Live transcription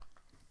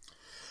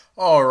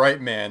Alright,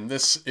 man,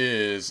 this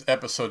is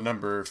episode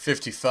number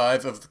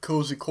 55 of the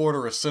Cozy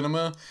Corner of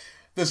Cinema.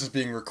 This is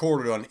being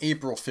recorded on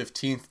April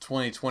 15th,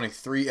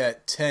 2023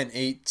 at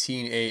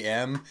 10:18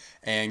 a.m.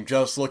 And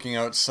just looking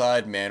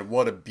outside, man,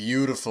 what a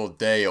beautiful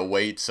day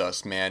awaits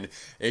us, man.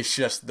 It's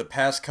just the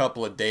past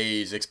couple of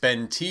days, it's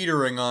been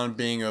teetering on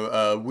being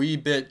a wee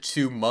bit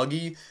too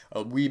muggy,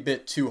 a wee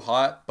bit too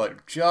hot,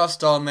 but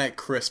just on that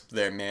crisp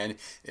there, man.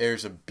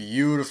 There's a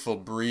beautiful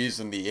breeze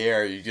in the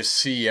air. You just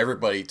see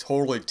everybody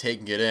totally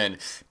taking it in.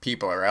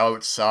 People are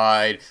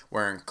outside,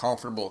 wearing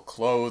comfortable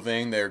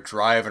clothing. They're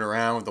driving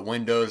around with the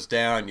windows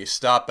down. You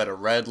stop at a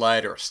red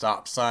light or a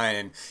stop sign,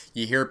 and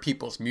you hear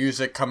people's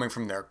music coming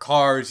from their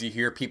cars. You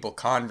hear people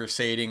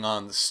conversating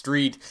on the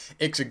street.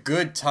 It's a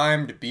good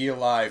time to be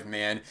alive,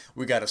 man.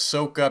 We gotta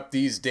soak up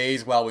these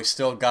days while we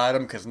still got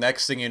them, because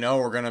next thing you know,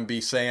 we're gonna be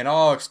saying,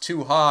 oh, it's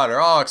too hot,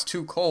 or oh, it's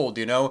too cold,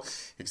 you know?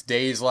 It's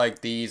days like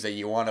these that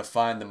you want to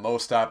find the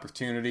most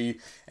opportunity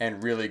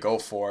and really go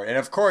for it. And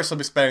of course, I'll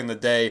be spending the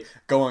day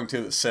going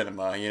to the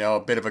cinema, you know,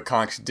 a bit of a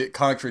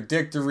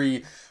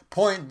contradictory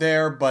point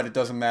there, but it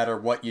doesn't matter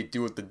what you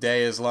do with the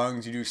day as long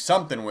as you do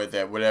something with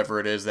it, whatever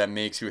it is that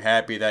makes you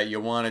happy that you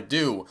want to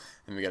do.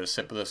 And we got a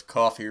sip of this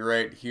coffee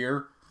right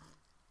here.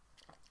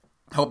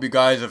 Hope you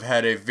guys have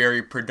had a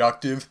very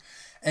productive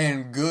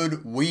and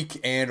good week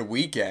and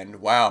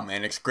weekend. Wow,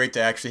 man, it's great to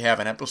actually have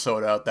an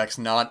episode out that's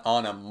not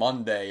on a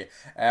Monday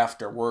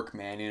after work,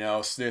 man. You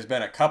know, so there's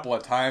been a couple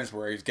of times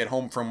where you get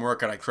home from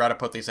work and I try to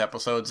put these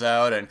episodes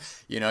out, and,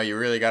 you know, you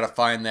really got to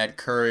find that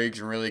courage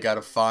and really got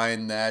to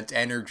find that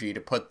energy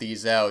to put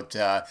these out.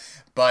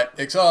 But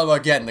it's all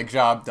about getting the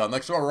job done.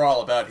 That's what we're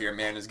all about here,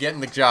 man, is getting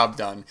the job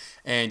done.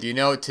 And, you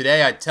know,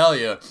 today I tell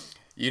you,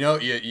 you know,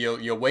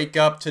 you wake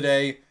up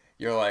today,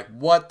 you're like,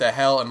 what the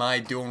hell am I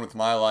doing with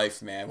my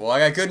life, man? Well, I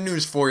got good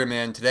news for you,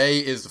 man. Today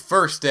is the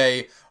first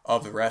day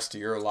of the rest of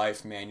your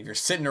life, man. You're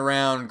sitting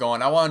around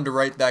going, I wanted to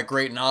write that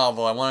great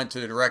novel. I wanted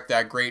to direct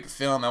that great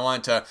film. I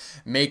wanted to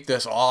make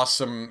this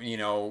awesome,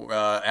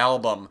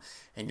 album.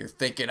 And you're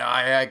thinking,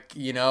 I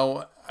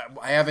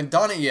haven't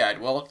done it yet.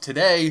 Well,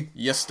 today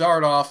you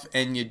start off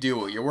and you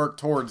do it. You work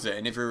towards it.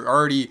 And if you're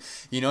already,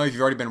 if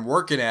you've already been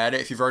working at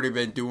it, if you've already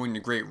been doing the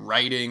great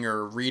writing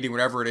or reading,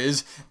 whatever it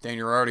is, then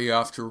you're already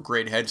off to a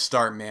great head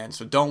start, man.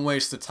 So don't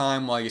waste the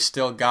time while you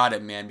still got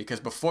it, man. Because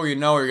before you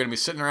know it, you're going to be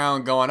sitting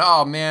around going,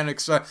 oh, man,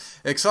 it's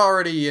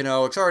already,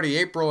 it's already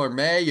April or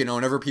May,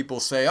 whenever people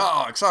say,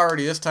 oh, it's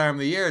already this time of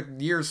the year.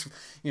 The year's,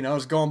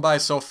 it's going by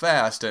so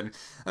fast. And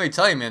let me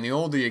tell you, man, the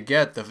older you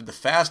get, the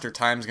faster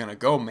time's going to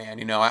go, man.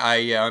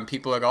 And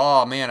people are like,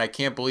 oh, man, I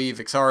can't believe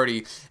it's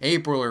already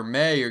April or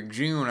May or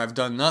June. I've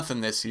done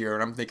nothing this year.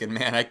 And I'm thinking,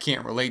 man, I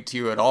can't relate to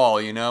you at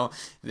all, you don't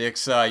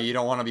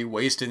want to be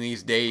wasting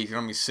these days. You don't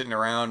want to be sitting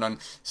around on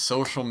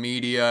social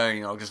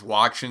media, just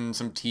watching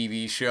some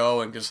TV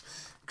show and just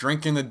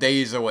drinking the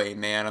days away,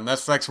 man.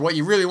 Unless that's what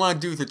you really want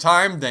to do with your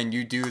time, then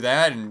you do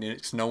that. And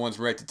it's no one's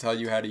right to tell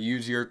you how to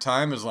use your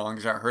time as long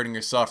as you're not hurting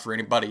yourself or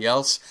anybody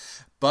else.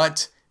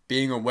 But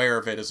being aware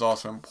of it is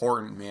also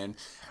important, man.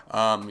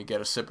 You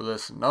get another sip of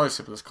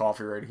this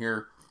coffee right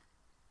here.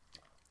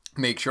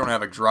 Make sure I don't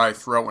have a dry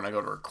throat when I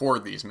go to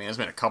record these, man. There's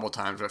been a couple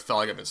times where I felt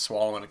like I've been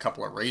swallowing a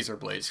couple of razor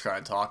blades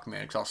trying to talk,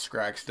 man. It's all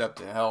scratched up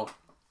to hell.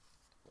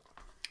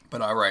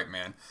 But alright,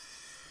 man.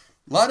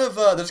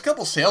 There's a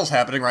couple sales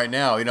happening right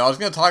now. I was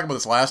going to talk about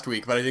this last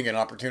week, but I didn't get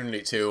an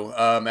opportunity to.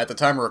 At the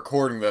time of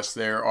recording this,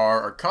 there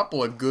are a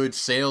couple of good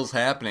sales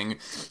happening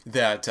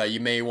that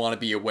you may want to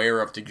be aware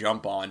of to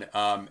jump on.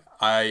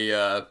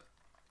 I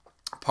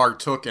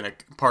partook in a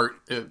couple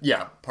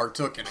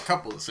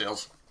of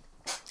sales,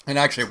 and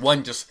actually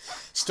one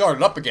just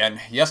started up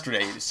again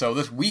yesterday. So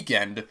this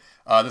weekend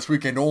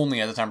only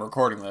at the time of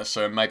recording this,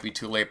 so it might be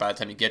too late by the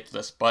time you get to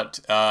this. But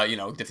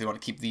definitely want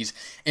to keep these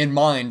in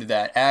mind.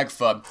 That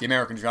AGFA, the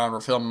American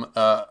Genre Film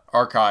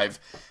Archive,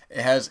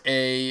 has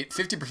a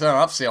 50%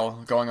 off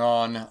sale going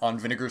on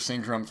Vinegar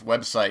Syndrome's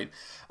website.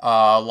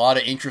 A lot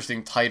of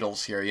interesting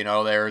titles here.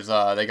 There's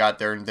they got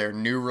their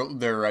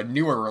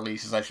newer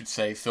releases, I should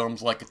say,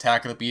 films like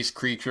Attack of the Beast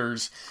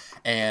Creatures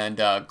and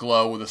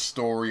Glow, the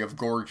story of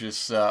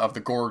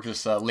the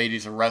gorgeous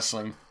ladies of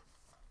wrestling.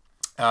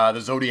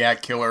 The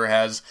Zodiac Killer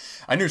has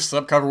a new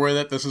slipcover with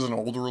it. This is an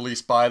older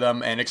release by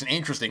them, and it's an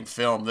interesting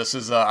film. This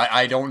is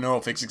I don't know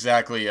if it's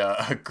exactly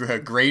a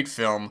great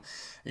film.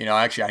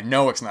 Actually, I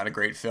know it's not a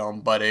great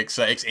film, but it's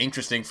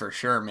interesting for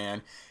sure,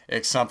 man.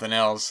 It's something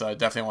else.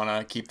 Definitely want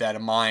to keep that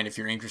in mind if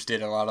you're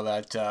interested in a lot of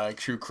that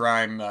true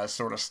crime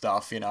sort of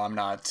stuff. I'm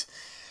not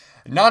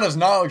as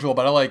knowledgeable,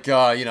 but I like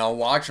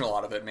watching a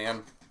lot of it,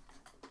 man.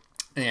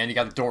 And you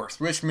got the Doris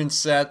Richmond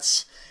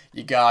sets.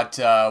 You got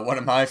one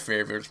of my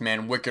favorites,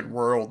 man, Wicked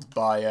World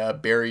by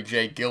Barry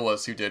J.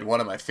 Gillis, who did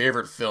one of my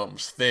favorite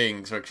films,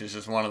 Things, which is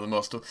just one of the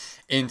most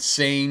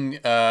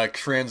insane,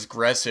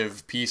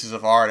 transgressive pieces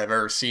of art I've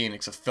ever seen.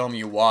 It's a film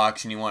you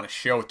watch and you want to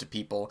show it to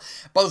people.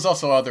 But there's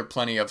also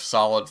plenty of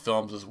solid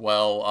films as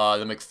well.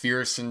 The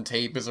McPherson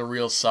Tape is a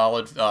real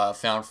solid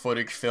found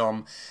footage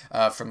film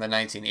from the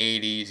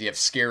 1980s. You have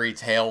Scary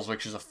Tales,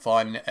 which is a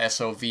fun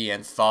SOV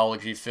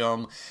anthology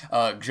film.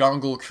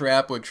 Jungle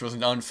Crap, which was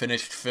an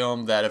unfinished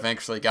film that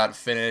eventually got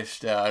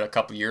finished a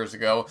couple years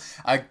ago.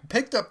 I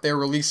picked up their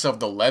release of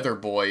The Leather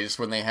Boys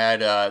when they had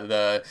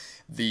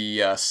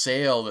the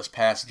sale this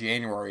past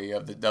January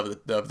of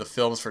the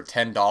films for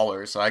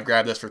 $10. So I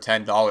grabbed this for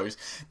 $10.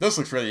 This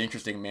looks really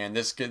interesting, man.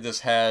 This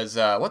has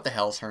what the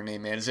hell's her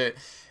name, man? Is it?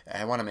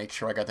 I want to make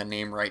sure I got the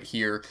name right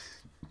here.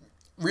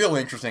 Real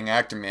interesting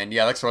actor, man.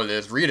 Yeah, that's what it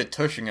is. Rita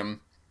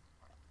Tushingham,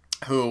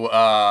 who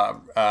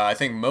I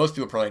think most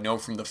people probably know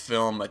from the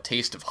film A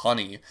Taste of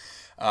Honey.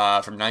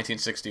 From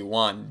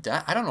 1961.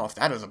 I don't know if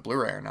that is a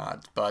Blu Ray or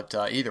not, but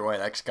either way,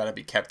 that's got to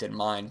be kept in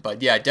mind.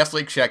 But yeah,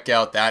 definitely check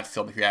out that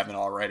film if you haven't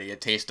already. A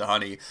Taste of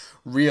Honey.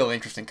 Real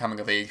interesting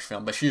coming of age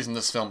film, but she's in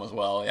this film as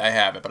well. I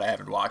have it, but I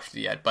haven't watched it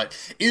yet. But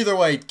either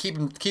way,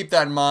 keep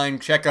that in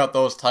mind. Check out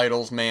those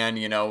titles, man.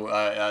 You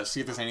know,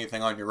 see if there's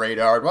anything on your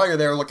radar. And while you're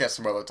there, look at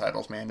some other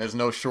titles, man. There's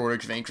no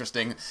shortage of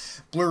interesting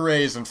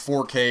Blu-rays and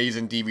 4Ks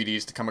and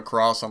DVDs to come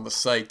across on the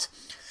site.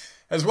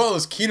 As well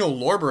as Kino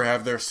Lorber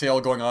have their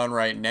sale going on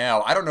right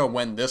now. I don't know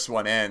when this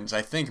one ends.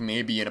 I think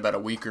maybe in about a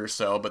week or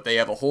so, but they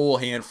have a whole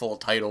handful of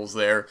titles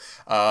there.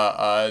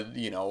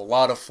 You know, a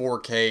lot of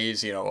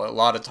 4Ks, you know, a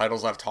lot of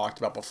titles I've talked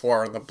about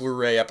before in the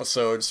Blu-ray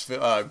episodes.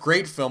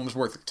 Great films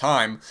worth of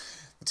time.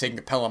 Taking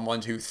the Pelham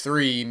 1, 2,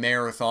 3,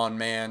 Marathon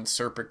Man,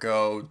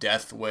 Serpico,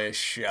 Death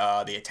Wish,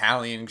 The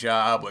Italian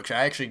Job, which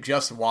I actually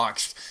just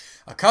watched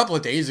a couple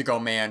of days ago,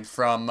 man,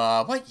 from,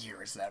 what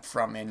year is that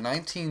from, man?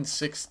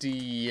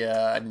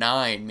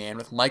 1969, man,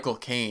 with Michael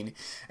Caine.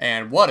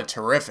 And what a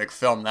terrific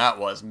film that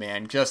was,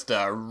 man. Just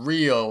a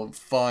real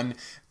fun,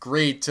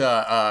 great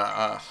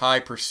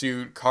high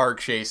pursuit car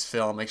chase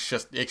film. It's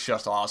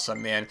just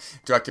awesome, man.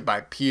 Directed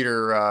by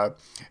Peter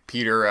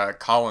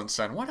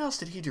Collinson. What else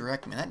did he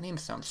direct, man? That name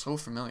sounds so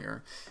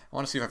familiar. I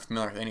want to see if I'm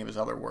familiar with any of his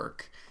other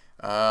work.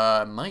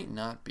 Might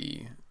not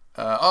be.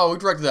 We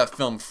directed that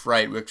film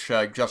Fright, which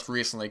just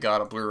recently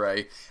got a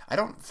Blu-ray. I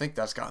don't think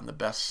that's gotten the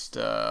best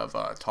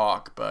of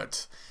talk,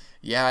 but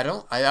yeah,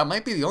 that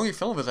might be the only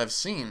film of his I've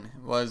seen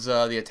was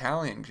The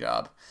Italian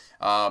Job.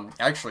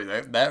 Actually,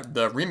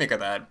 the remake of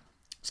that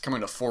is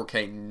coming to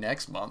 4K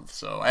next month,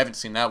 so I haven't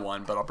seen that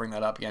one, but I'll bring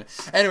that up again.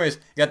 Anyways,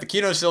 you got the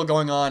Kino sale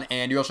going on,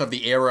 and you also have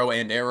the Arrow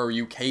and Arrow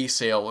UK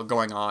sale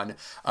going on.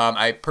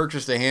 I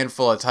purchased a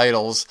handful of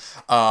titles.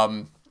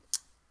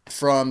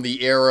 From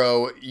the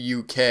Arrow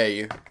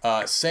UK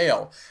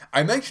sale.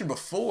 I mentioned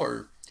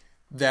before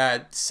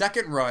that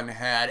second run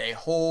had a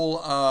whole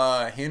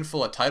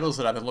handful of titles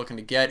that I've been looking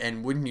to get,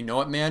 and wouldn't you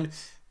know it, man,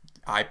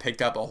 I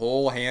picked up a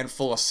whole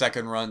handful of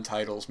second run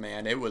titles,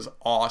 man. It was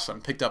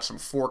awesome. Picked up some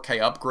 4K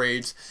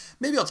upgrades.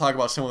 Maybe I'll talk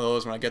about some of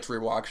those when I get to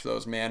rewatch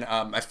those, man.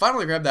 I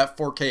finally grabbed that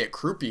 4K at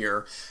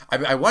Croupier.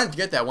 I wanted to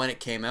get that when it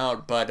came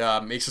out, but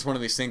it's just one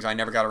of these things I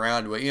never got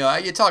around to it. You know,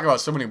 you talk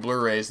about so many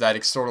Blu-rays that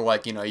it's sort of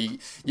like, you know, you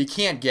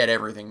can't get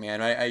everything,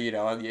 man. You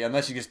know,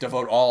 unless you just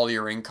devote all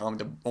your income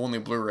to only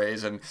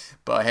Blu-rays.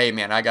 But hey,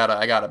 man, I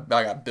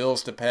got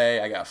bills to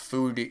pay. I got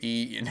food to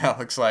eat. You know,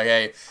 it's like,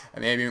 hey,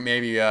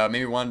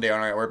 maybe one day I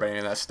don't got to worry about any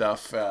of that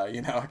stuff.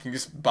 You know, I can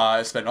just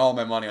spend all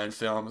my money on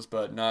films,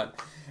 but not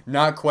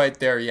quite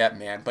there yet,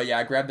 man. But yeah,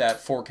 I grabbed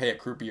that 4K at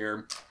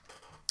Croupier,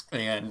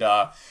 and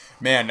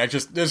man,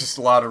 there's just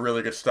a lot of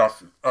really good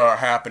stuff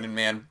happening,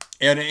 man.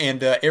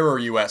 And Arrow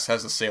US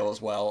has a sale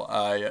as well.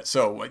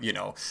 So you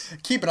know,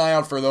 keep an eye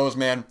out for those,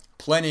 man.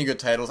 Plenty of good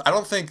titles. I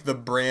don't think the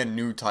brand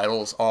new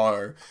titles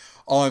are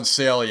on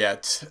sale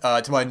yet,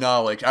 to my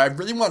knowledge. I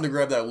really wanted to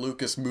grab that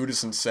Lucas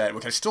Moodysson set,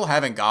 which I still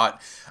haven't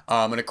got.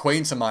 An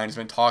acquaintance of mine has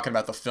been talking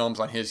about the films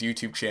on his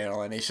YouTube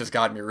channel, and it's just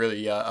got me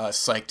really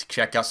psyched to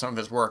check out some of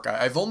his work.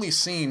 I've only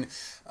seen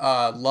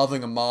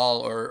Loving a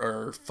Mall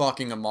or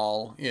Fucking a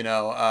Mall, you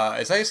know,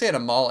 as I say it, a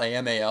Mall,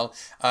 A-M-A-L,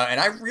 and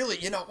I really,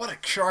 you know, what a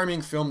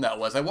charming film that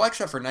was. I watched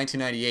that for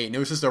 1998, and it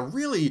was just a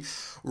really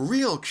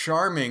real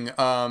charming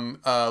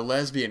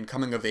lesbian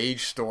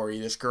coming-of-age story.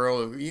 This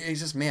girl,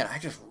 it's just, man, I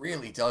just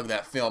really dug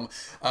that film.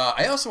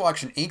 I also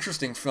watched an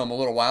interesting film a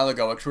little while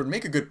ago, which would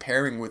make a good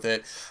pairing with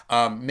it,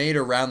 made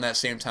around that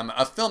same time.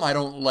 A film I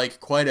don't like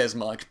quite as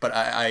much, but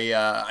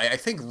I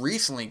think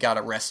recently got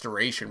a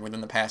restoration within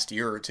the past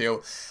year or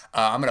two.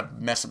 I'm gonna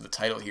mess up the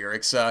title here.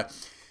 It's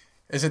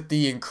is it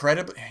The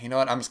Incredible? You know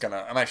what? I'm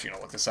actually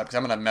gonna look this up because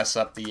I'm gonna mess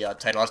up the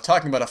title. I was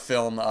talking about a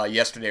film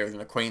yesterday with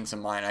an acquaintance of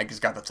mine. I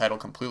just got the title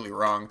completely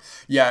wrong.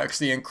 Yeah, it's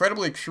The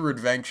Incredibly True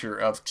Adventure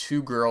of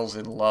Two Girls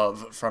in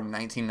Love from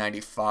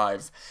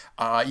 1995.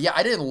 Yeah,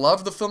 I didn't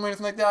love the film or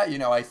anything like that. You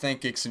know, I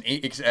think it's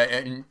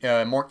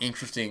a more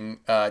interesting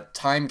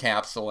time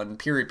capsule and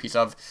period piece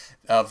of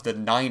of the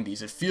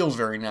 90s. It feels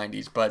very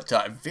 90s, but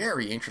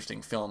very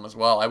interesting film as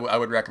well. I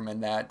would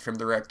recommend that, from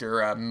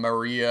director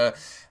Maria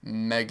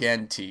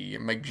Magenti.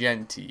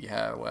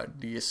 How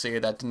do you say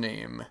that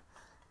name?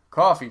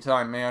 Coffee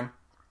time, man.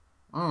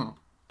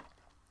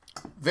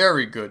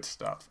 Very good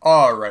stuff.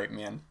 All right,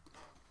 man.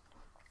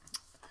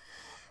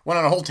 Went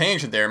on a whole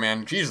tangent there,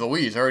 man. Jeez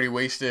Louise, already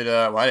wasted,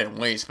 well, I didn't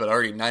waste, but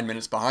already 9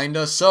 minutes behind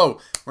us.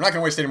 So, we're not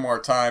going to waste any more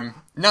time.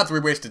 Not that we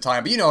wasted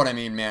time, but you know what I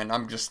mean, man.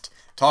 I'm just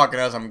talking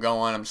as I'm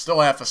going. I'm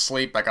still half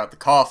asleep. I got the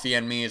coffee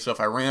in me, so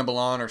if I ramble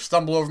on or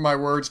stumble over my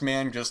words,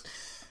 man, just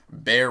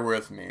bear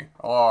with me.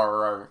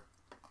 Alright.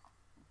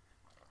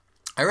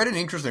 I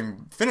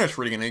finished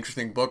reading an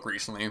interesting book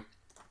recently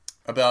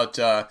about,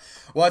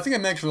 well, I think I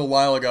mentioned a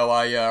while ago,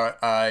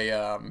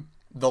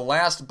 the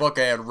last book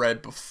I had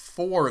read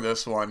before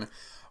this one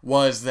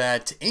was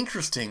that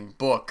interesting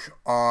book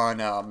on,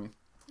 let me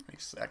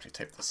actually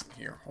type this in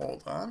here,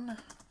 hold on.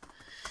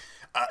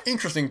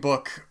 Interesting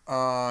book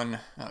on,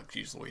 oh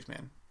geez Louise,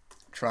 man.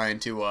 Trying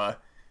to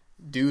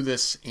do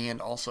this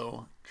and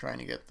also trying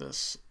to get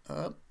this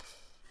up.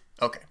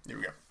 Okay, there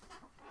we go.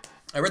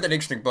 I read that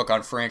interesting book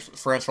on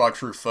Francois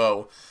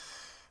Truffaut,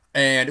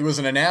 and it was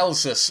an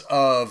analysis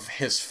of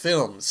his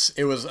films.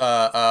 It was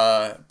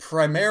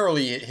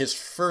primarily his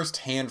first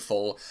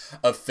handful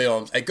of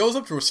films. It goes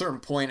up to a certain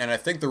point, and I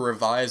think the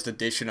revised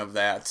edition of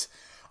that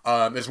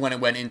is when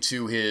it went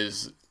into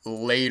his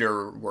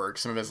later work,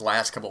 some of his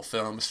last couple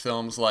films.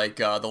 Films like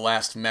The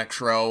Last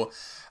Metro,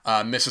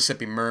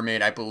 Mississippi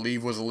Mermaid, I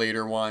believe was a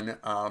later one,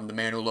 The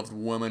Man Who Loved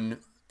Woman,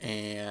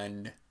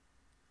 and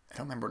I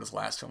don't remember what his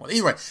last film was.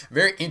 Anyway,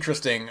 very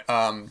interesting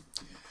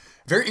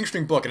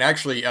book. And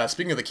actually,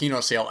 speaking of the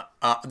Kino sale,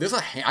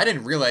 I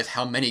didn't realize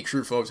how many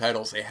Truffaut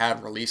titles they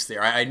had released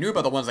there. I knew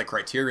about the ones that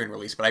Criterion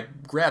released, but I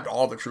grabbed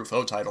all the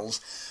Truffaut titles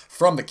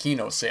from the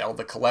Kino sale.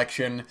 The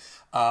Collection,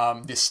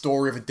 The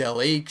Story of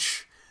Adele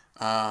H.,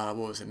 what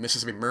was it,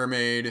 Mississippi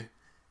Mermaid,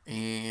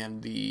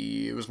 and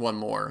it was one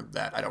more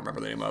that I don't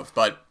remember the name of,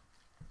 but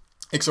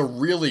it's a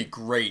really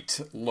great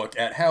look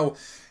at how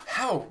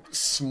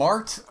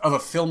smart of a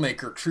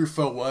filmmaker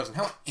Truffaut was and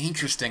how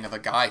interesting of a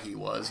guy he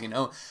was, you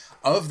know,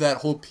 of that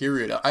whole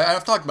period.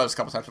 I've talked about this a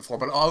couple times before,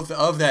 but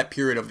of that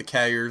period of the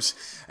Cahiers,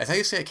 I think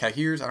you say it,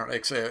 Cahiers, I don't know,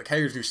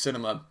 Cahiers du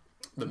Cinema,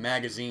 the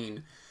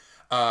magazine.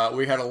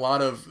 We had a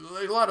lot of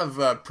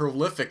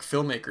prolific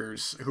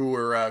filmmakers who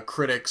were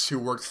critics who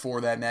worked for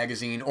that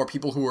magazine, or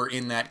people who were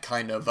in that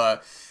kind of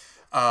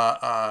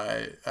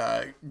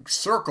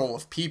circle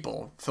of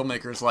people,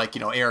 filmmakers like,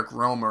 you know, Eric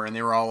Romer, and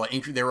they were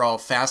all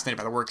fascinated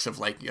by the works of,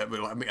 like,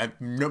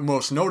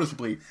 most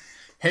noticeably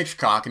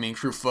Hitchcock. I mean,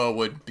 Truffaut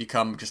would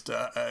become just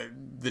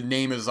the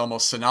name is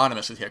almost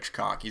synonymous with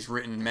Hitchcock. He's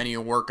written many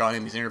a work on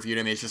him. He's interviewed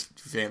him. It's just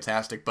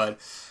fantastic. But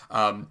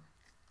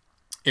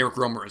Eric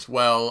Romer as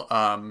well.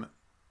 I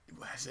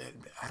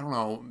don't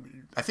know.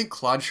 I think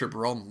Claude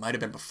Chabrol might have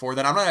been before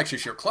that. I'm not actually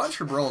sure. Claude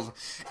Chabrol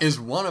is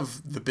one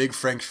of the big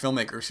French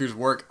filmmakers whose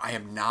work I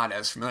am not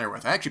as familiar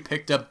with. I actually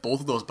picked up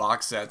both of those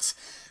box sets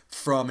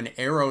from an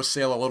Arrow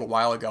sale a little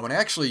while ago. And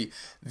actually,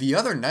 the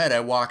other night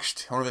I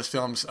watched one of his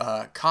films,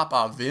 Cop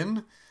à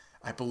Vin,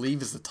 I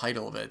believe is the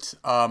title of it,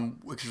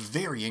 which is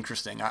very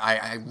interesting.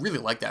 I really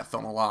like that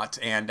film a lot.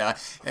 And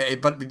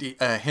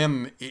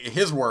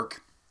his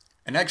work,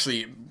 and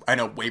actually I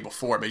know way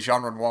before, but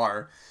Jean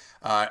Renoir,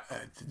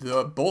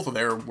 both of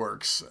their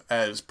works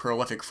as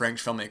prolific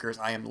French filmmakers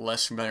I am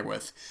less familiar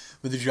with.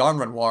 With Jean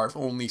Renoir, I've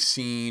only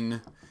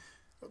seen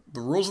The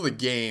Rules of the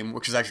Game,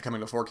 which is actually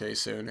coming to 4K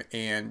soon,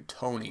 and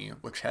Tony,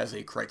 which has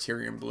a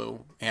Criterion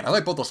Blue. And I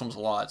like both those films a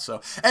lot.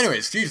 So,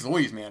 anyways, geez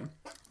Louise, man.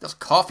 This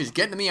coffee's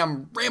getting to me.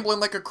 I'm rambling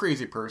like a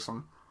crazy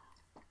person.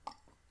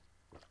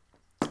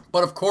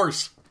 But of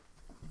course,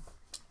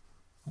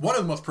 one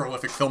of the most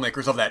prolific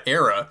filmmakers of that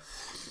era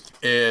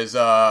is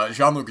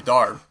Jean-Luc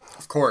Godard.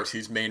 Of course,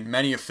 he's made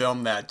many a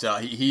film that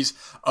he's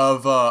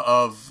of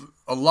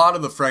a lot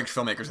of the French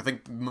filmmakers. I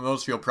think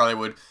most people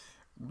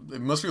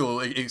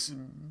it's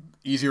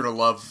easier to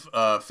love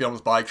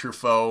films by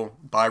Truffaut,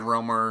 by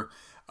Romer.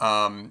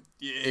 Godard,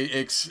 I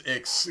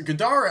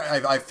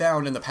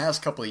found in the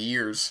past couple of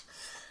years,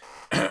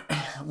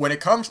 when it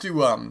comes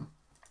to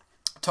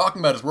talking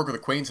about his work with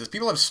acquaintances,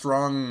 people have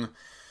strong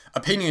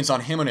opinions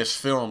on him and his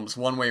films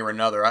one way or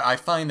another. I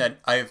find that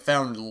I have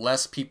found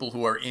less people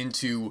who are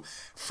into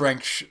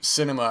French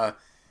cinema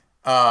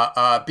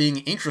being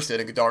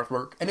interested in Godard's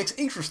work. And it's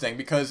interesting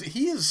because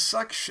he is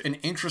such an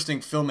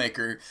interesting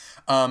filmmaker.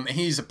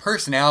 He's a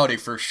personality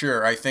for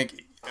sure. I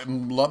think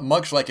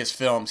much like his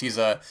films,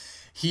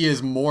 he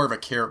is more of a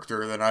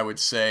character than I would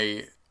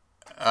say,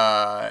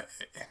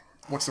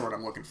 what's the word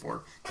I'm looking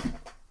for?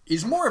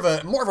 He's more of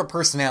a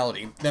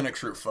personality than a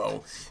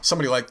Truffaut.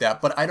 Somebody like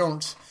that. But I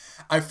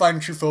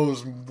find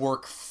Truffaut's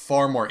work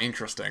far more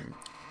interesting.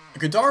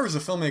 Godard is a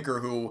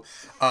filmmaker who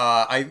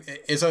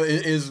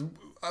is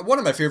one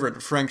of my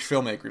favorite French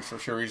filmmakers for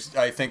sure.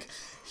 I think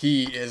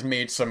he has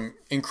made some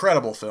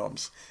incredible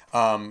films.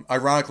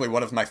 Ironically,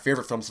 one of my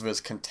favorite films of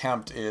his,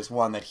 Contempt, is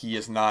one that he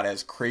is not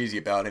as crazy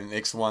about, and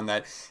it's one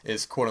that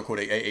is quote unquote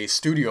a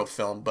studio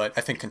film. But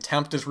I think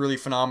Contempt is really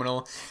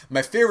phenomenal.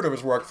 My favorite of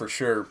his work for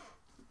sure,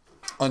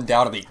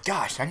 undoubtedly.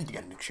 Gosh, I need to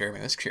get a new chair,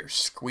 man. This chair's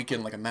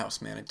squeaking like a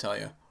mouse, man. I tell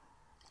you.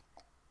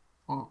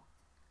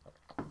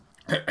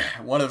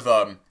 One of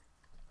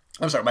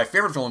my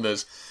favorite film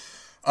is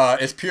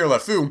Pierre Le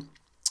Fou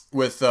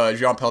with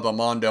Jean-Paul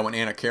Belmondo and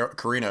Anna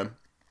Karina.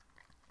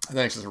 I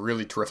think it's a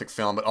really terrific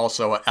film, but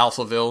also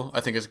Alphaville,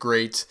 I think, is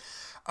great.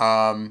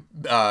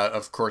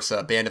 Of course,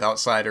 Band of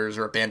Outsiders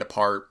or A Band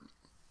Apart.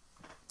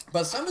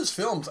 But some of his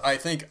films, I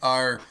think,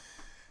 are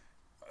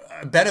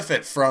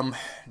benefit from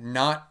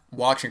not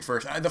watching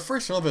first. The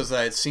first film of his that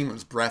I had seen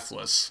was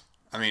Breathless.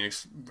 I mean,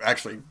 it's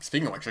actually,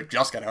 speaking of which, it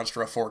just got announced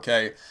for a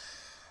 4K.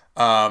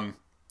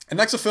 And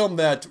that's a film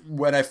that,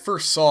 when I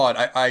first saw it,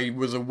 I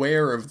was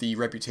aware of the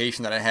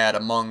reputation that I had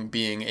among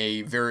being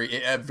a very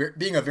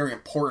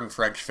important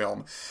French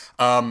film.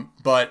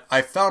 But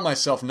I found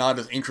myself not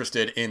as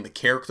interested in the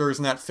characters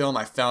in that film.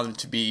 I found it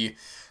to be,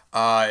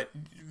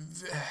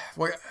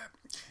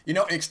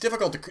 it's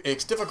difficult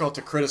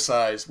to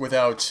criticize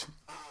without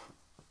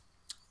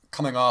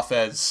coming off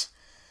as,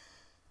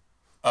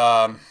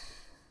 I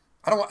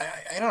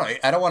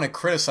don't want to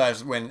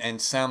criticize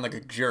and sound like a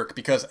jerk,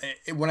 because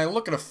when I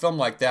look at a film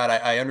like that,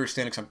 I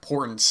understand its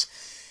importance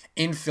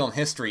in film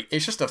history.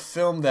 It's just a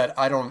film that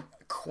I don't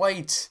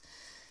quite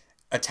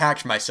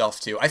attach myself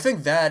to. I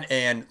think that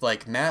and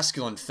like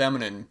Masculine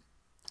Feminine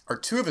are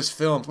two of his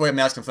films. Well,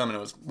 Masculine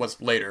Feminine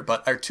was later,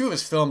 but are two of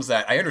his films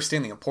that I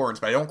understand the importance,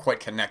 but I don't quite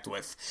connect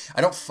with.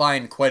 I don't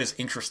find quite as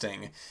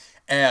interesting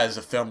as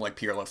a film like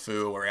Pierre Le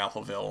Fou or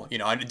Alphaville.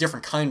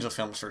 Different kinds of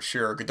films for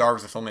sure. Godard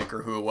was a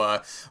filmmaker who,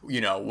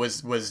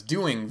 was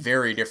doing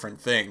very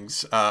different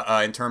things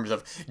in terms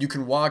of, you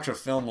can watch a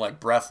film like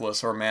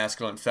Breathless or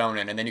Masculine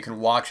Feminine, and then you can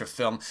watch a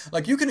film,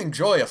 like, you can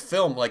enjoy a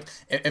film, like,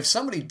 if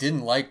somebody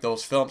didn't like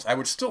those films, I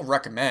would still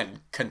recommend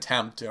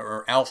Contempt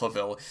or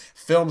Alphaville,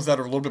 films that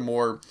are a little bit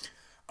more,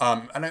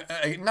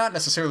 not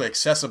necessarily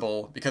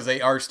accessible, because they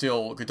are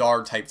still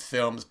Godard-type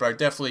films, but are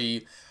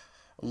definitely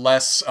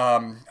less,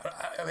 I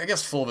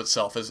guess, full of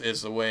itself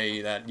is the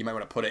way that you might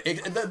want to put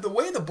it. The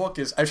way the book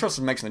is, I should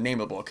mention the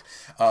name of the book.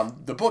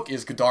 The book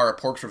is Godard, A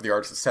Portrait of the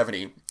Artist of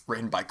 '70,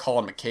 written by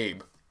Colin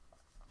McCabe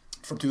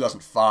from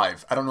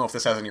 2005. I don't know if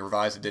this has any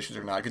revised editions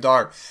or not.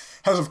 Godard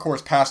has, of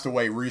course, passed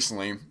away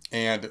recently,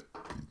 and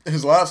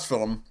his last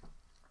film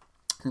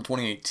from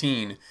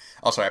 2018,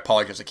 also, I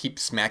apologize, I keep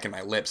smacking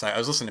my lips. I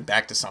was listening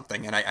back to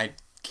something, and I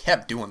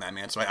kept doing that,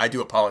 man, so I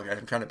do apologize.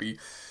 I'm trying to be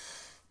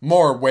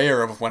more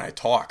aware of when I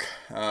talk.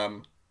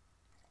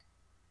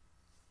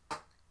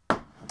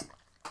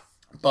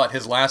 But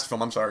his last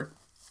film,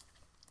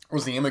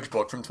 was The Image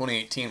Book from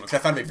 2018, which I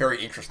found to be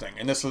very interesting.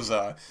 And this was,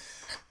 I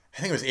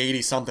think it was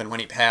 80-something when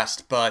he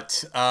passed.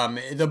 But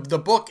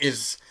the book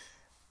is,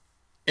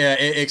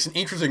 it's an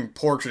interesting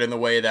portrait in the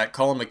way that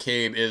Colin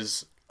McCabe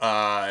is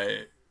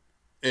a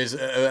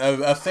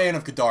fan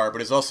of Godard,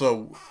 but is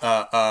also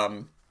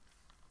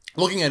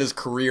looking at his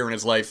career and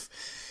his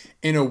life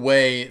in a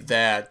way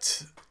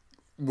that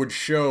would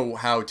show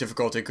how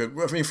difficult it could.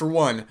 I mean, for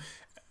one,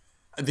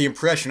 the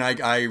impression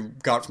I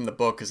got from the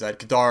book is that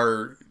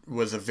Godard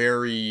was a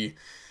very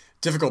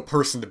difficult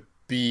person to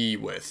be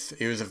with.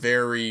 He was a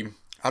very,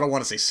 I don't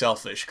want to say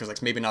selfish, because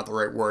that's maybe not the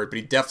right word, but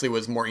he definitely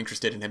was more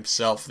interested in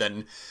himself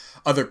than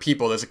other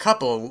people. There's a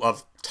couple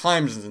of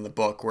times in the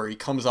book where he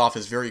comes off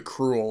as very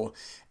cruel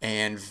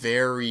and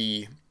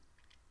very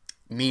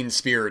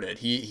mean-spirited.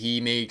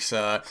 He makes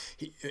Anna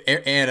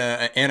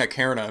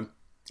Karina,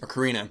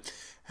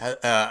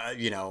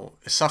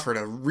 suffered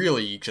a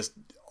really just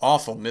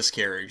awful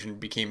miscarriage and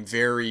became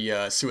very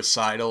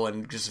suicidal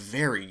and just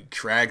very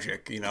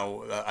tragic, which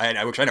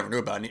I never knew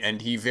about.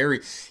 And he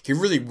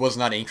really was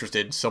not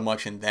interested so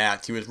much in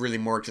that. He was really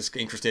more just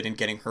interested in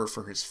getting her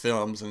for his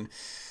films,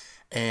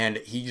 and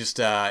he just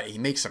he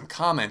makes some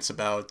comments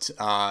about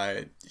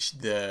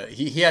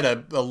he had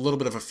a little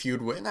bit of a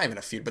feud with, not even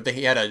a feud, but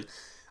he had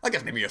I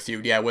guess maybe a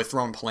feud, with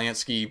Roman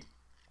Polanski,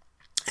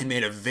 and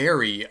made a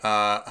very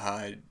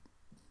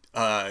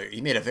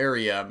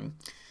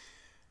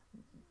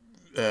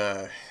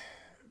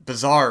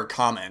bizarre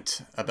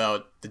comment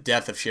about the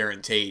death of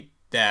Sharon Tate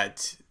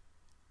that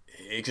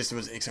it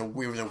was a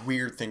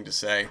weird thing to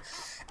say.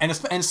 And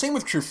same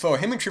with Truffaut.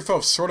 Him and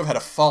Truffaut sort of had a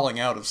falling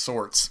out of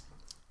sorts,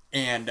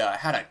 and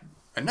had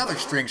another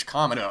strange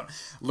comment about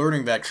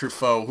learning that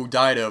Truffaut, who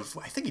died of,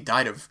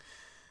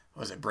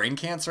 was it brain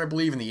cancer, I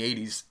believe, in the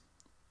 80s,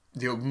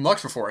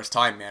 much before his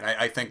time, man.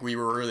 I think we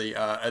were really,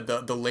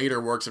 the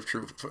later works of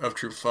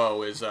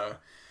Truffaut is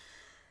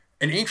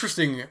an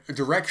interesting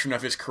direction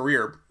of his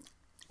career,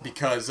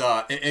 because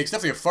it's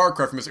definitely a far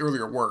cry from his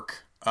earlier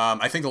work.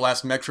 I think The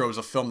Last Metro is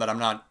a film that I'm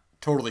not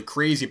totally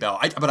crazy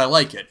about, but I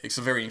like it. It's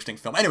a very interesting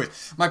film.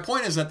 Anyways, my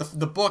point is that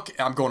the book,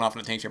 I'm going off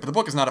on a tangent here, but the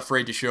book is not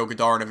afraid to show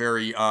Godard in a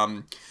very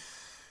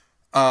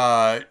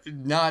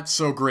Not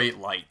so great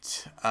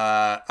light.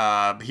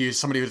 He was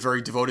somebody who was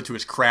very devoted to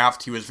his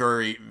craft. He was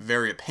very,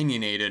 very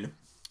opinionated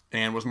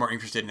and was more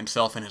interested in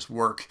himself and his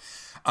work.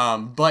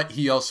 But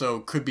he also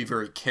could be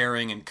very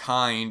caring and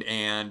kind,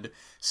 and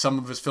some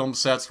of his film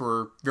sets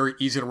were very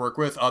easy to work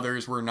with.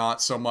 Others were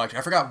not so much.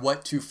 I forgot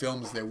what two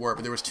films they were,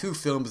 but there was two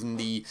films in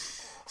the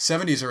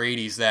 70s or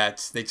 80s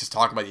that they just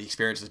talk about the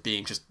experience as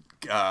being just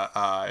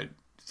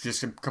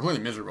completely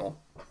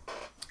miserable.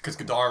 Because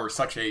Godard was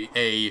such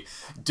a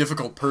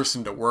difficult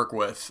person to work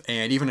with,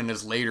 and even in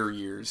his later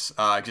years,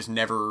 just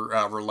never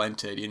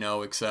relented. You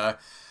know, it's I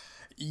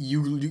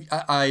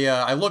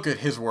look at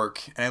his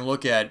work, and I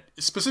look at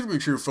specifically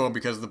Truffaut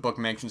because the book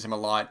mentions him a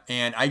lot,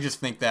 and I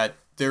just think that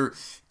they're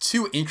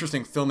two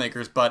interesting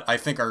filmmakers, but I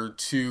think are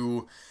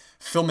two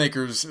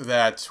filmmakers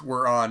that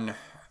were on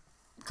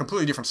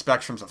completely different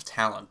spectrums of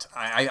talent.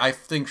 I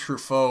think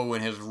Truffaut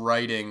in his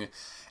writing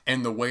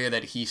and the way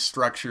that he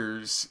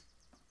structures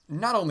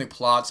not only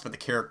plots but the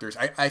characters,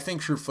 I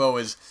think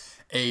Truffaut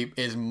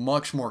is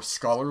much more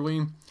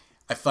scholarly.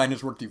 I find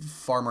his work to be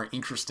far more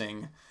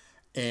interesting,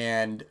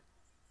 and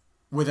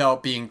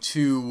without being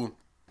too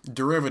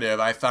derivative,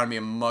 I found him to be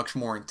a much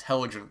more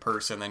intelligent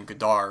person than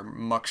Godard,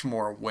 much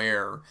more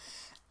aware,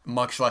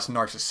 much less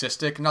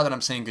narcissistic. Not that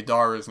I'm saying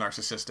Godard is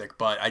narcissistic,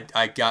 but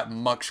I got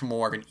much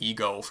more of an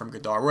ego from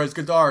Godard. Whereas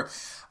Godard,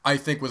 I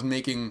think, was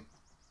making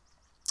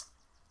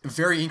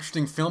very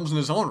interesting films in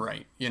his own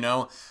right, you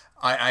know?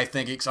 I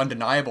think it's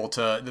undeniable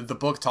the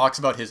book talks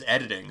about his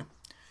editing,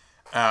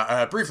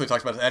 briefly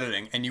talks about his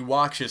editing, and you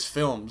watch his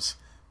films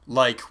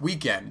like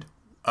Weekend,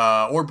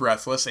 or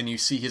Breathless, and you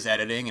see his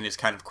editing and his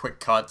kind of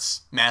quick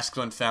cuts,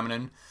 masculine,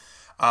 feminine.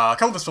 A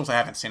couple of his films I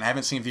haven't seen. I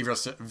haven't seen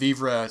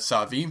Vivre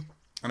sa vie,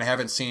 and I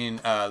haven't seen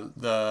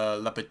the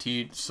La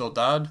Petite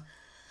Soldade.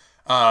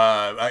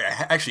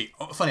 Actually,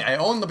 funny, I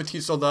own La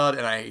Petite Soldade,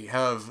 and I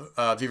have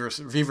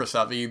Vivre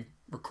sa vie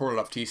recorded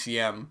off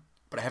TCM,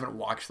 but I haven't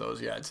watched those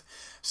yet.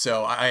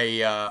 So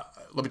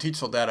La Petite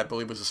Soldade, I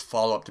believe, was his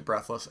follow-up to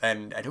Breathless,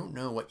 and I don't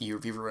know what year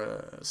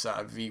Vivre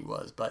sa vie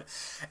was, but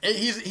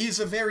he's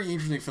a very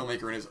interesting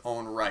filmmaker in his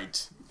own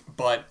right.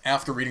 But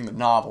after reading the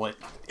novel,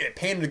 it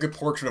painted a good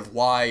portrait of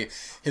why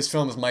his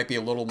films might be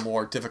a little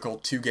more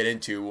difficult to get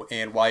into,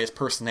 and why his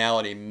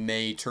personality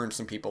may turn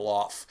some people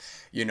off.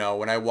 You know,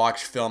 when I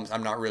watch films,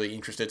 I'm not really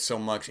interested so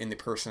much in the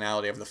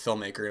personality of the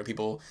filmmaker. And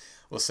people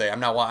will say, I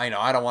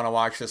don't want to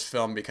watch this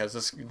film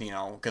because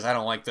because I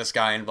don't like this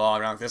guy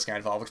involved, I don't like this guy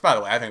involved. Which, by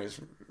the way, I think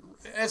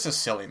it's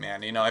just silly,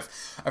 man. You know,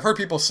 I've heard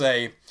people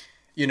say,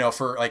 you know,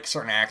 for like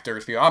certain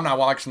actors, people, I'm not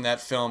watching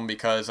that film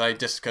because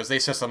they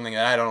said something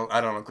that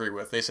I don't agree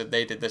with. They said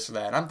they did this or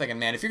that. And I'm thinking,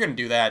 man, if you're gonna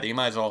do that, then you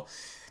might as well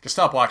just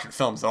stop watching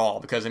films at all,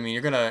 because I mean,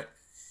 you're gonna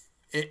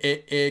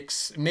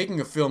it's making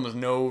a film is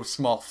no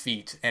small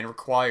feat, and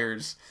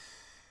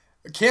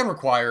can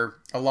require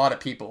a lot of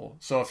people.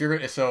 So if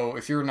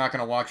you're not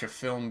gonna watch a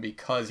film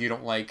because you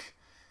don't like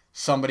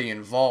somebody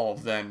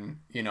involved, then,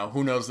 you know,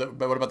 who knows that.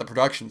 But what about the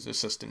productions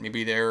assistant?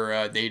 Maybe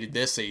they did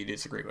this that you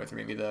disagree with, or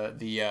maybe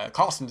the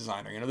costume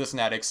designer, you know, this and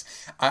that.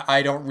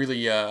 I don't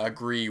really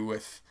agree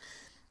with,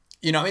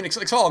 you know, I mean,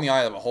 it's all in the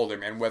eye of the beholder,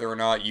 man, whether or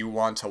not you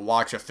want to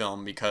watch a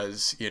film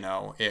because, you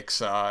know,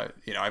 it's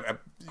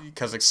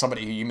because it's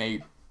somebody who you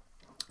may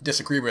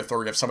disagree with,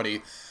 or you have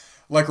somebody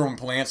like Roman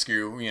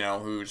Polanski, you know,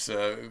 who's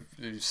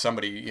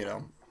somebody, you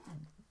know,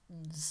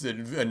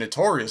 a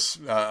notorious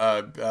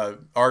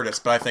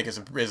artist, but I think is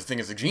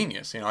a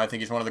genius. You know, I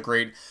think he's one of the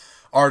great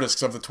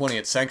artists of the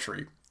 20th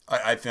century.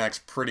 I think that's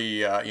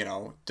pretty, you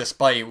know,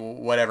 despite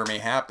whatever may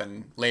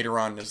happen later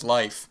on in his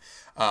life,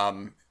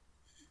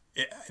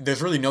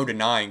 there's really no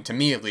denying, to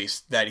me at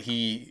least, that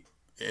he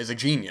is a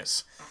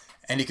genius,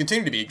 and he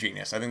continued to be a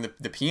genius. I think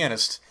The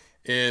Pianist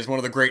is one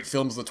of the great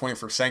films of the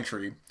 21st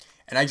century,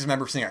 and I just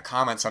remember seeing a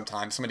comment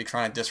sometimes, somebody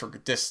trying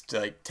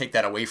to take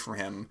that away from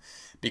him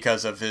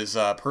because of his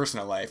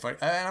personal life. And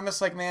I'm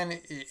just like, man,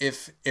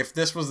 if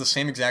this was the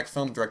same exact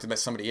film directed by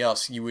somebody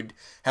else, you would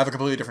have a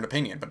completely different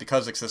opinion. But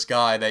because it's this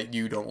guy that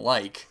you don't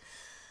like,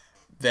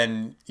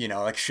 then, you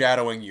know, like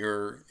shadowing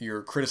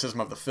your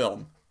criticism of the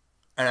film.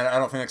 And I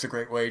don't think that's a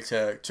great way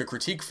to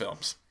critique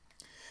films.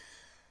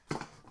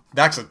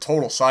 That's a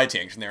total side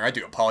tangent there. I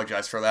do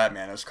apologize for that,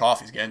 man. This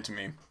coffee's getting to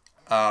me.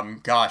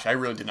 Gosh, I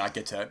really did not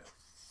get to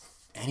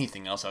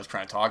anything else I was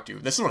trying to talk to.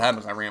 This is what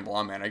happens when I ramble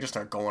on, man. I just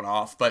start going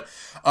off. But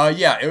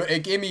yeah,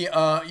 it gave me,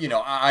 you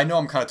know, I know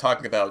I'm kind of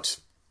talking about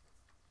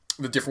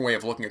the different way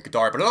of looking at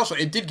Godard, but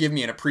it did give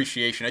me an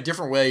appreciation, a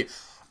different way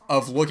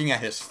of looking at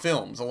his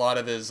films. A lot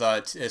of his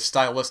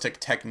stylistic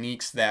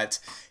techniques that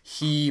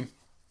he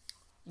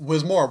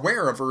was more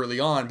aware of early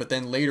on, but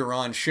then later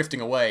on shifting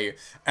away.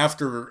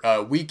 After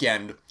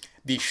Weekend,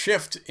 the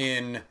shift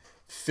in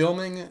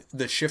filming,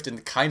 the shift in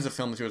the kinds of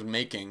films he was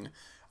making,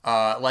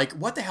 like,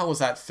 what the hell was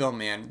that film,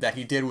 man, that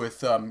he did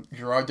with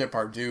Gerard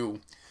Depardieu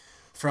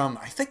from,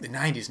 I think, the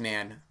 90s,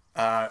 man?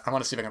 I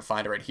want to see if I can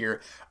find it right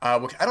here,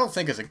 which I don't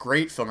think is a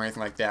great film or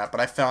anything like that,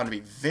 but I found to be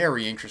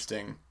very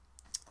interesting.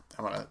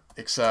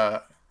 It's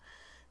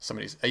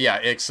somebody's yeah,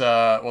 it's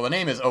well, the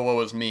name is Oh Woe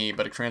Is Me,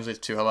 but it translates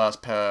to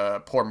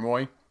Hélas pour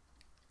moi.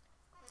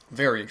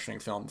 Very interesting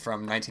film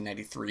from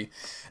 1993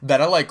 that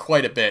I like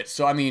quite a bit.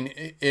 So I mean,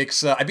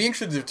 it's I'd be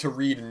interested to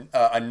read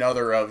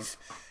another of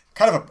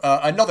kind of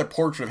another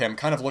portrait of him,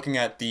 kind of looking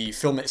at the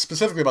film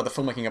specifically about the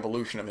filmmaking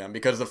evolution of him,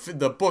 because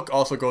the book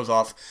also goes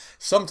off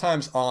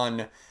sometimes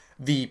on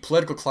the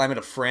political climate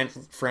of France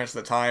at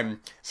the time,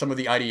 some of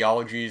the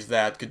ideologies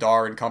that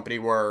Godard and company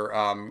were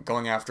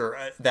going after.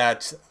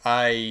 That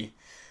I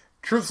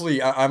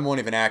truthfully, I won't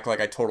even act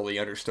like I totally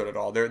understood it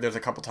all. There's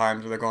a couple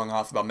times where they're going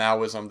off about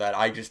Maoism that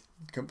I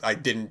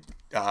didn't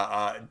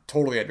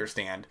totally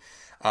understand.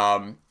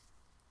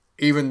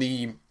 Even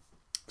the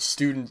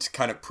student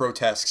kind of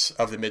protests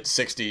of the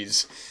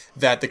mid-'60s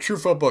that the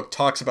Truffaut book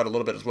talks about a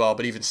little bit as well,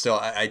 but even still,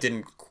 I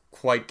didn't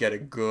quite get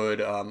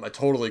a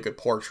totally good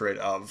portrait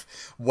of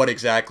what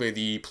exactly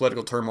the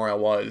political turmoil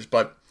was.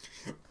 But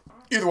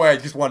either way, I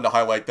just wanted to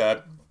highlight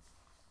that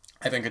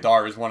I think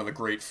Godard is one of the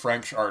great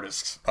French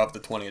artists of the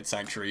 20th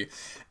century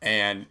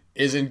and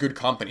is in good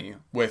company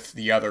with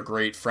the other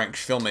great French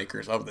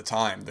filmmakers of the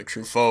time, the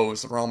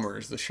Truffauts, the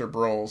Romers, the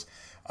Chabrol's,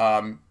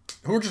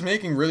 who were just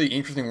making really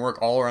interesting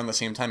work all around the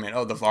same time.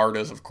 The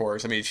Vardas, of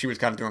course. I mean, she was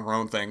kind of doing her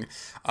own thing,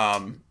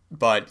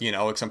 but,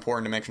 it's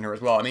important to mention her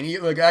as well. I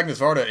mean, like, Agnes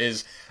Varda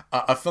is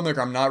a filmmaker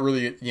I'm not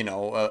really,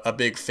 a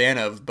big fan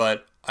of,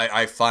 but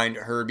I find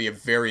her to be a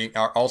very,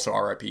 also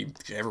R.I.P.,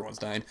 everyone's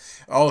dying.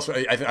 Also,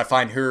 I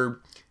find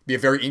her be a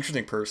very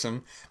interesting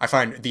person. I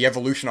find the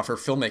evolution of her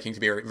filmmaking to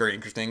be very, very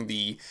interesting.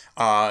 The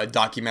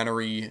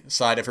documentary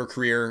side of her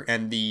career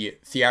and the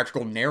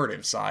theatrical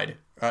narrative side,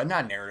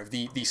 not narrative,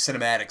 the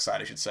cinematic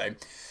side, I should say,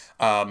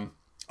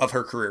 of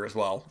her career as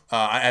well.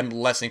 I'm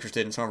less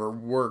interested in some of her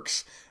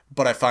works,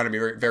 but I find it to be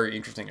very, very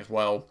interesting as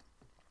well.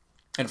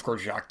 And of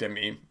course, Jacques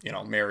Demy,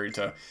 married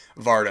to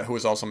Varda, who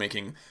is also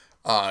making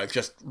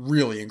just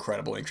really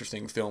incredible,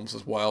 interesting films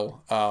as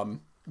well.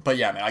 But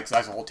yeah, man,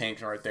 that's a whole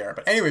tangent right there.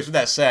 But anyways, with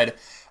that said,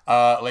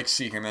 let's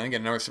see here, man. I'm going to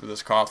get another sip of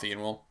this coffee and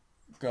we'll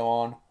go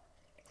on.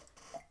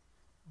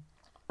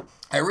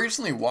 I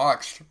recently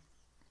watched,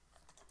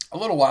 a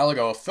little while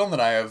ago, a film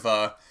that I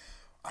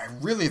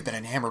really have been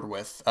enamored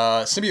with.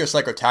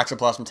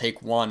 Symbiopsychotaxiplasm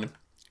Take 1,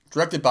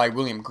 directed by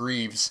William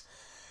Greaves,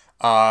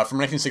 from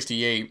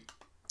 1968.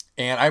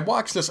 And I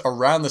watched this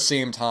around the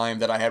same time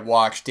that I had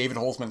watched David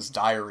Holzman's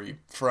Diary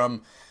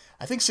from,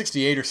 I think,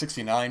 68 or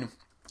 69.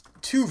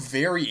 Two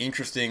very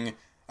interesting,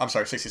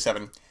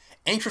 67,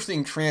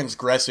 interesting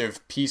transgressive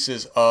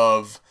pieces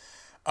of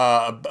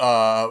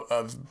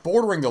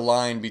bordering the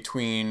line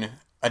between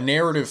a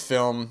narrative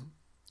film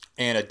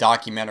and a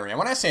documentary. And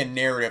when I say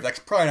narrative, that's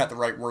probably not the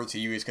right word to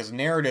use, because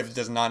narrative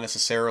does not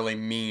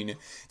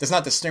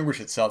distinguish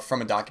itself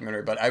from a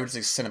documentary, but I would say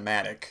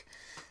cinematic.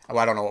 Oh,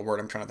 I don't know what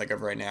word I'm trying to think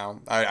of right now.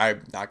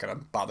 I'm not going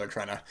to bother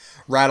trying to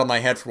rattle my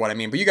head for what I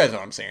mean, but you guys know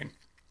what I'm saying.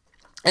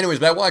 Anyways,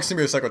 but I watched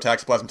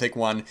Symbiopsychotaxiplasm Take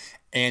 1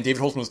 and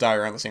David Holzman's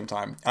Diary around the same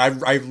time.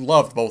 I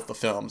loved both the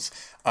films.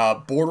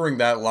 Bordering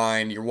that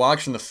line, you're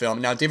watching the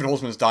film. Now, David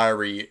Holzman's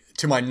Diary,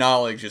 to my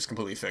knowledge, is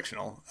completely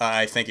fictional.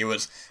 I think it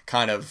was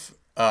kind of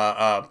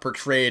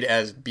portrayed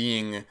as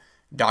being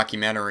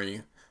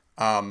documentary,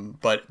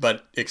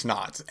 but it's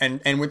not.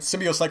 And with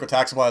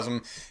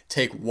Symbiopsychotaxiplasm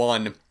Take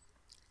 1,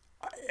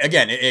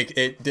 again,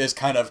 it does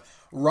kind of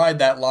ride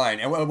that line.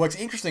 And what's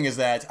interesting is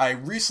that I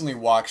recently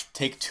watched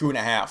Take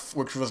 2.5,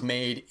 which was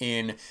made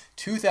in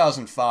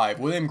 2005.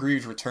 William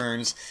Greaves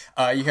returns.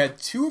 You had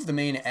two of the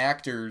main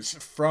actors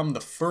from the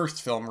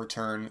first film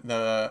return.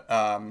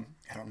 I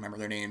don't remember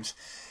their names.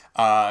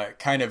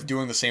 Kind of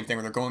doing the same thing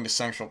where they're going to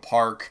Central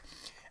Park,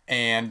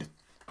 and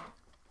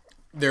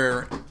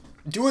they're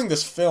doing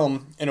this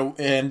film.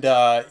 And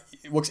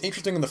what's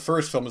interesting in the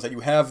first film is that you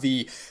have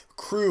the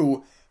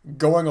crew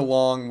going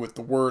along with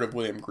the word of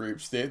William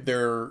Greaves.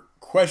 They're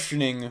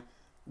questioning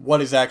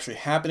what is actually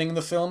happening in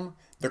the film.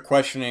 They're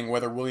questioning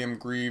whether William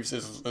Greaves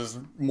is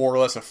more or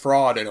less a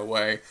fraud in a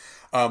way.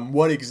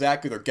 What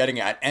exactly they're getting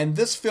at. And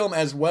this film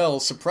as well,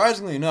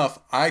 surprisingly enough,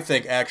 I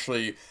think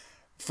actually,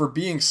 for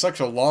being such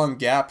a long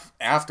gap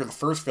after the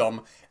first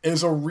film,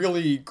 is a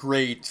really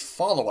great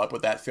follow-up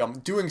with that film.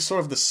 Doing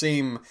sort of the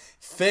same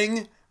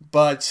thing,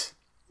 but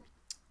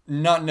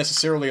not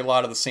necessarily a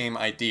lot of the same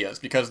ideas,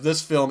 because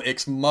this film,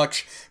 it's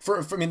much,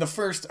 the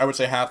first, I would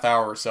say, half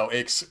hour or so,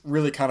 it's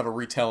really kind of a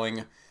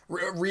retelling,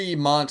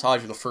 re-montage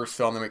of the first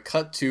film, and we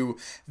cut to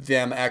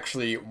them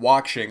actually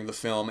watching the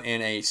film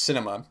in a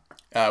cinema,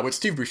 with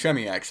Steve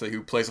Buscemi, actually,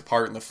 who plays a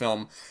part in the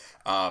film,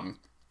 and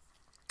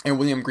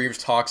William Greaves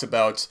talks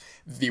about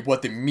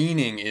what the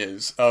meaning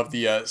is of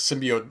the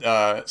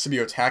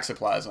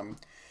Symbiopsychotaxiplasm,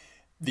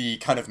 the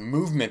kind of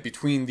movement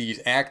between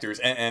these actors,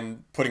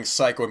 and putting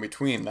psycho in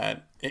between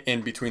that,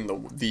 in between the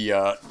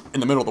in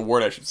the middle of the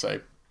word, I should say,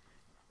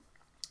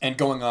 and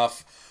going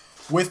off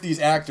with these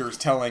actors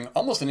telling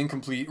almost an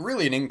incomplete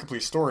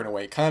story in a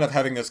way, kind of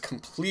having this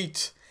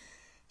complete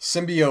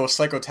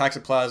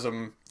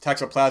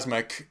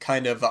Symbiopsychotaxiplasmic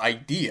kind of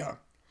idea,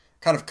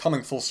 kind of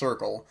coming full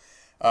circle.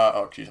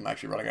 Oh, geez, I'm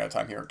actually running out of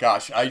time here.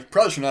 Gosh, I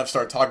probably shouldn't have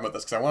started talking about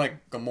this because I want to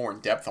go more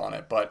in depth on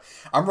it, but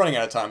I'm running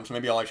out of time, so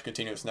maybe I'll actually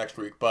continue this next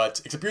week.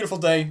 But it's a beautiful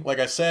day, like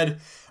I said.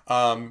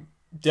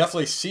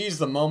 Definitely seize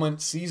the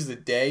moment, seize the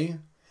day.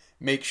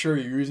 Make sure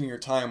you're using your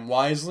time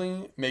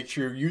wisely. Make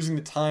sure you're using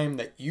the time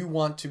that you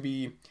want to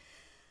be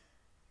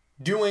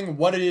doing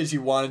what it is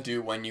you want to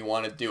do when you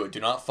want to do it. Do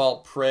not fall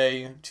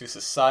prey to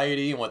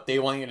society and what they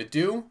want you to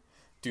do.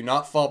 Do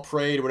not fall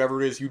prey to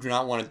whatever it is you do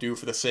not want to do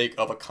for the sake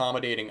of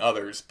accommodating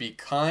others. Be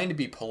kind,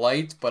 be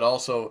polite, but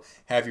also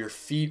have your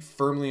feet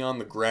firmly on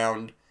the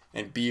ground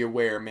and be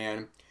aware,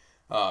 man.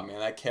 Oh, man,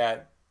 that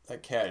cat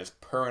is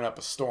purring up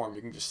a storm.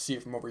 You can just see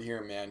it from over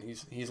here, man.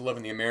 He's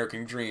living the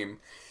American dream.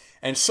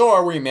 And so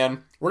are we,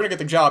 man. We're going to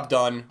get the job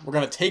done. We're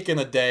going to take in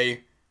the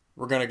day.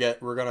 We're going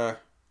to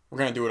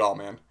do it all,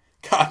 man.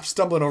 God, I'm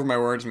stumbling over my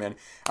words, man.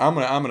 I'm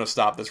going to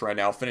stop this right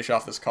now. Finish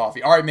off this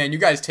coffee. All right, man, you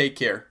guys take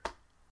care.